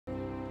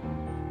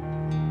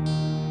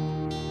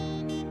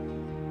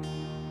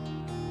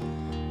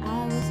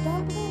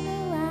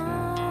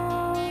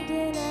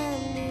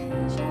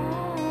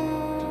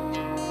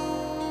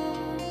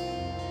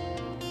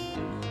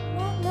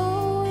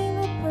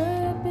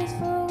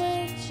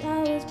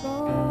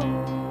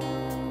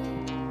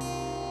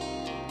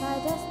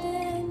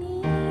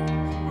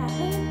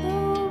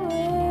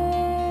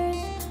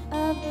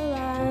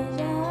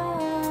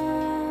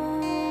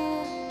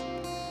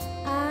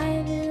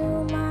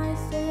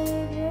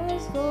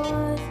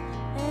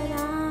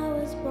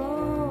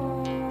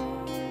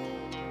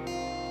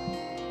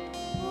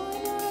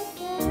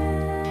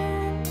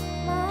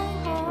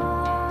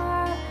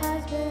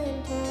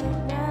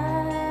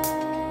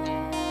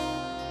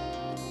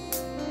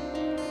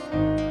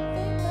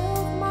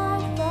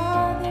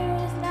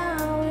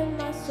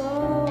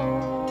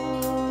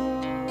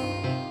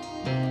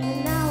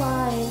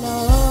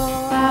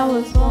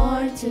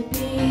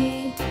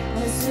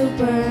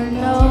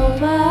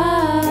supernova,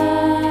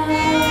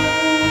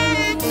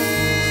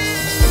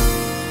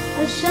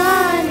 a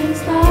shining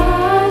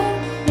star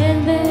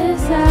in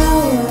this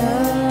hour.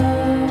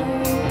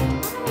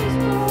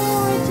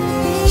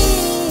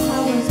 I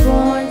was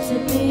born to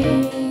be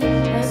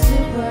a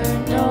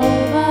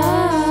supernova,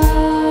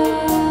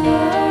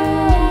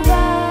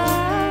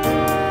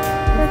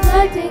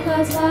 reflecting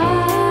God's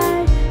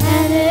light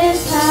and His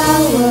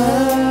power.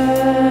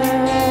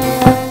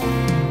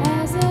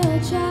 As a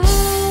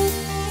child,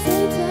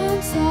 Satan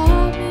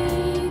sought me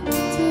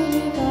to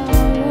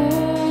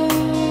devour,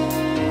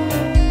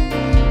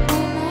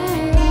 and my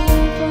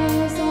life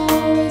was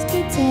always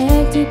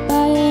protected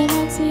by an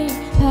unseen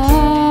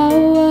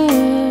power.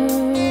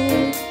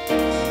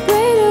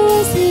 Greater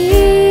was He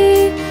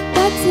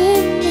that's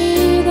in me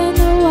than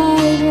the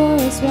white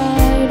horse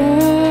rider.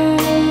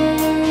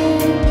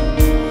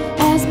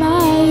 As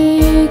my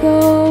ego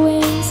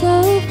wings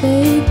of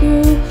faith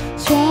grew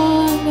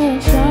stronger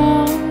and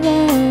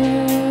stronger,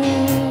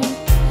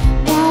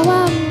 now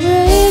I'm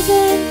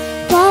risen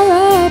far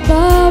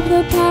above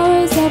the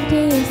powers of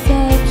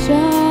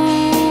deception.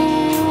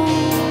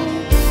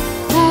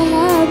 I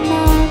have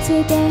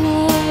mounted the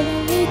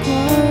heavenly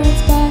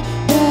currents by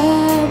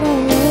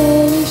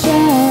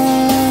revelation,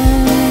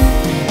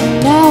 and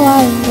now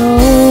I know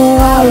I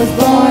was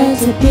born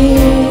to be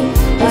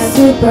a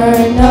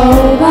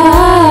supernova,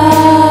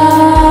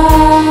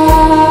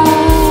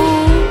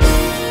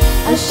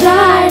 a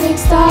shining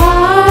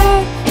star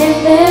in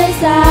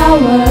this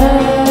hour.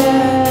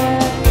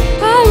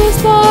 I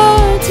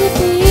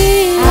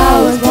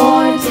was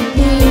born to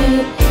be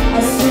a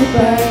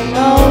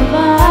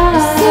supernova,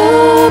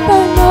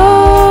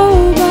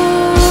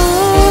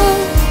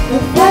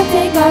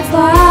 reflecting God's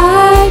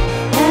light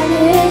and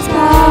His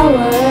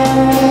power.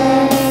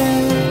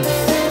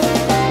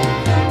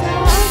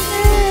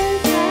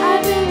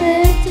 I've been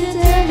lifted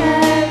to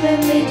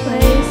heavenly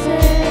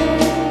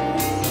places.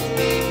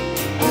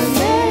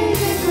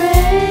 Amazing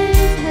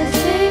grace has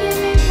taken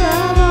me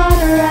from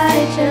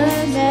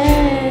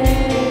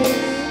unrighteousness.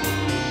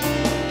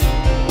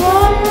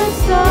 Born of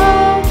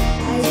soul,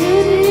 I do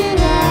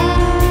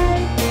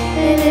delight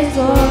in His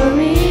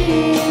glory.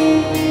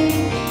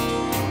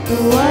 The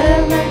word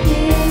of my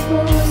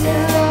people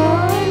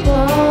shall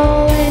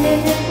grow in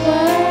His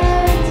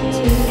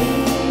infirmity.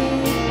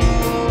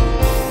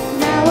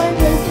 Now in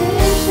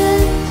position,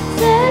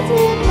 set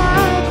in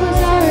mind,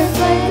 'cause I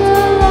reflect the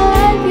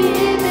light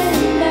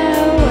beaming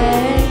their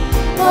way.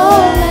 Oh,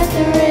 let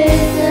the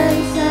risen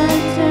sun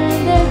turn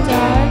their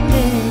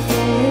darkness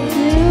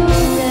into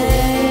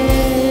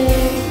day.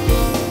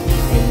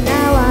 And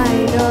now I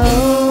know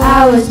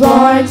I was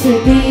born to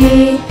be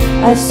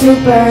a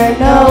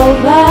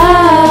supernova,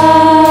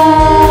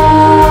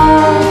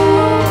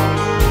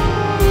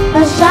 a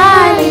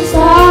shining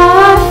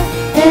star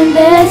in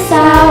this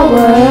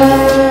hour.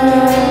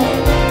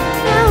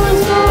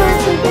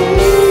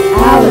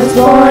 I was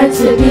born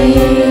to be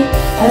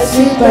a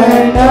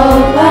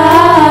supernova,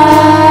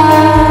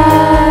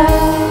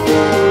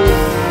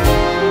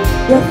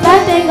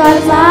 reflecting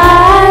God's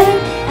light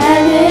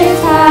and His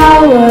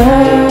power.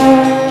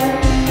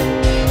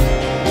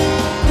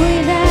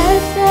 Queen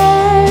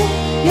Esther,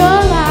 your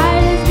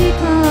light is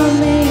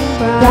becoming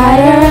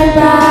brighter and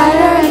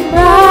brighter and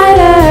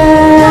brighter.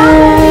 How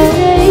many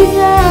days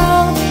now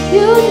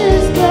you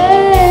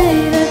display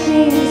the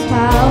King's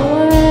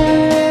power?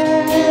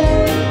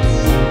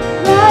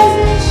 Rise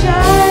and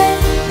shine,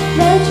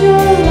 let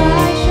your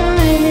light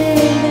shine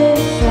in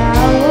this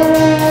hour,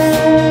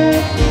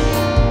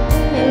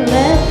 and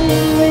let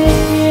this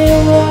wicked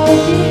world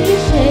be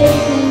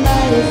shaken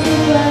by the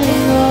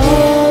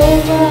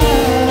supernova.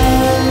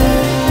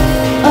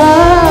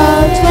 Oh,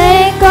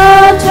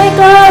 twinkle,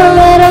 twinkle,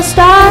 little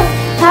star,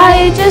 how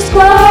you just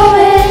glow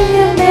in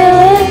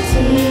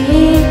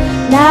humility.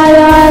 Now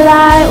your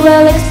light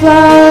will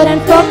explode in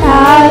full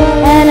power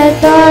and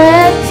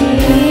authority.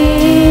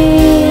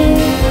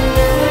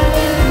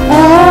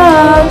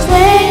 Oh,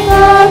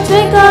 twinkle,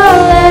 twinkle,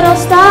 little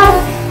star,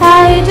 how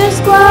you just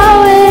glow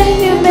in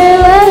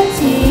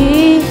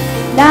humility.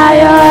 Now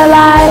your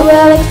light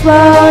will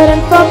explode in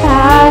full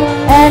power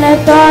and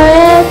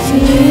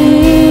authority.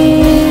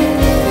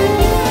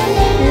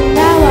 And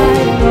now I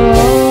know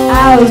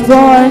I was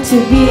born to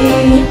be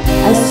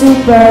a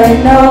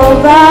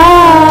supernova,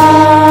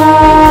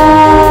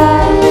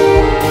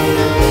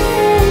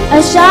 a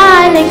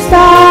shining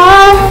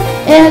star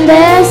in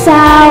this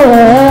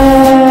hour.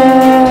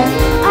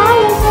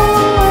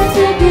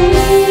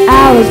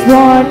 I was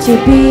born to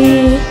be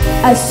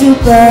a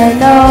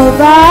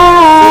supernova,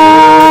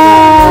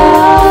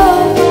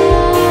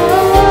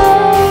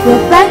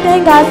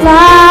 reflecting God's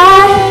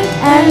light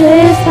and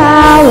His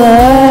power.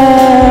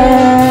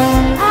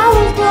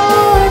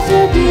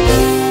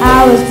 I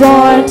was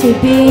born to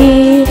be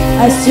a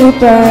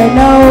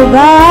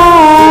supernova,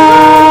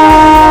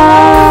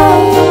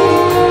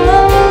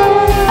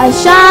 a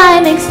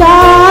shining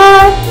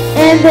star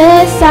in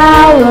this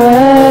hour.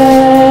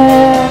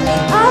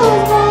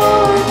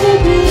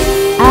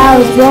 I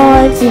was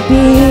born to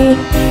be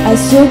a a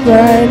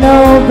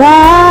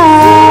supernova,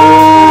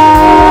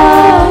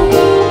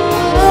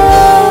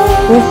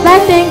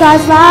 reflecting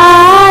God's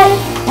light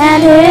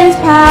and His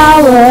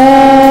power,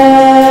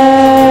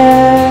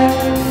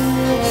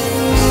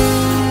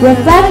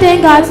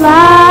 reflecting God's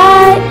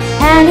light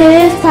and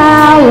His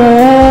power,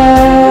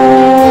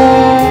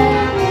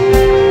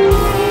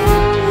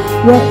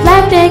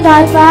 reflecting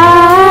God's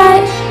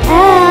light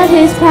and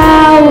His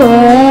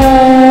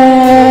power.